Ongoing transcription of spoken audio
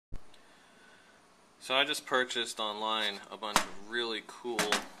So I just purchased online a bunch of really cool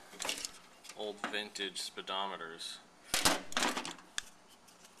old vintage speedometers.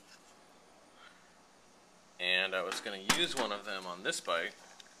 And I was going to use one of them on this bike.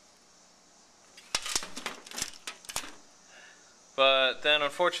 But then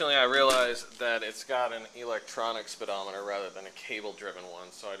unfortunately I realized that it's got an electronic speedometer rather than a cable driven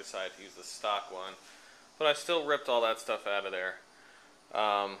one, so I decided to use the stock one. But I still ripped all that stuff out of there.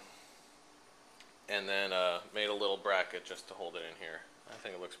 And then made a little bracket just to hold it in here. I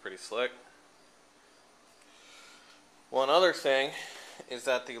think it looks pretty slick. One other thing is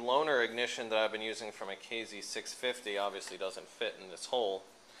that the loaner ignition that I've been using from a KZ1100 obviously doesn't fit in this hole.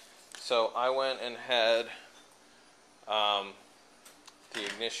 So I went and had the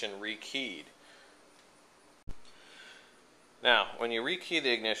ignition rekeyed. Now, when you rekey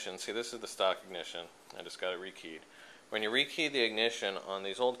the ignition, see, this is the stock ignition. I just got it rekeyed. When you rekey the ignition on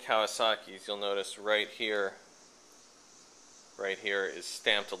these old Kawasaki's, you'll notice right here is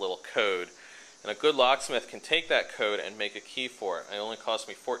stamped a little code. And a good locksmith can take that code and make a key for it. It only cost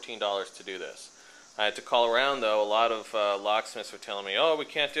me $14 to do this. I had to call around though. A lot of locksmiths were telling me, oh, we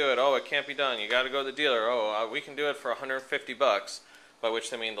can't do it. Oh, it can't be done. You got to go to the dealer. Oh, we can do it for $150, by which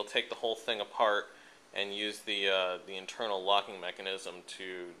they mean they'll take the whole thing apart and use the internal locking mechanism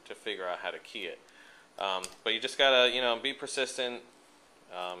to figure out how to key it. But you just gotta, be persistent,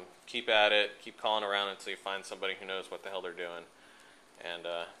 keep at it, keep calling around until you find somebody who knows what the hell they're doing. And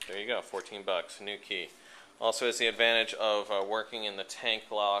there you go, $14, new key. Also has the advantage of working in the tank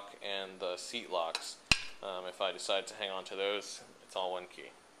lock and the seat locks. If I decide to hang on to those, it's all one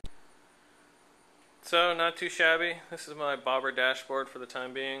key. So, not too shabby. This is my bobber dashboard for the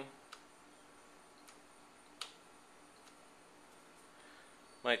time being.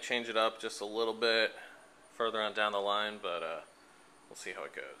 Might change it up just a little bit further on down the line, but we'll see how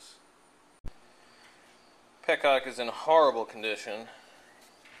it goes. Petcock is in horrible condition.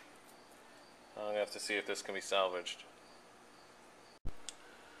 I'm going to have to see if this can be salvaged.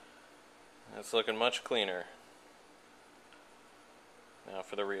 It's looking much cleaner. Now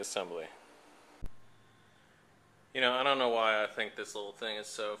for the reassembly. I don't know why I think this little thing is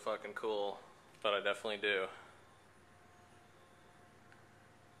so fucking cool, but I definitely do.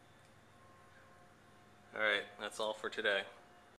 Alright, that's all for today.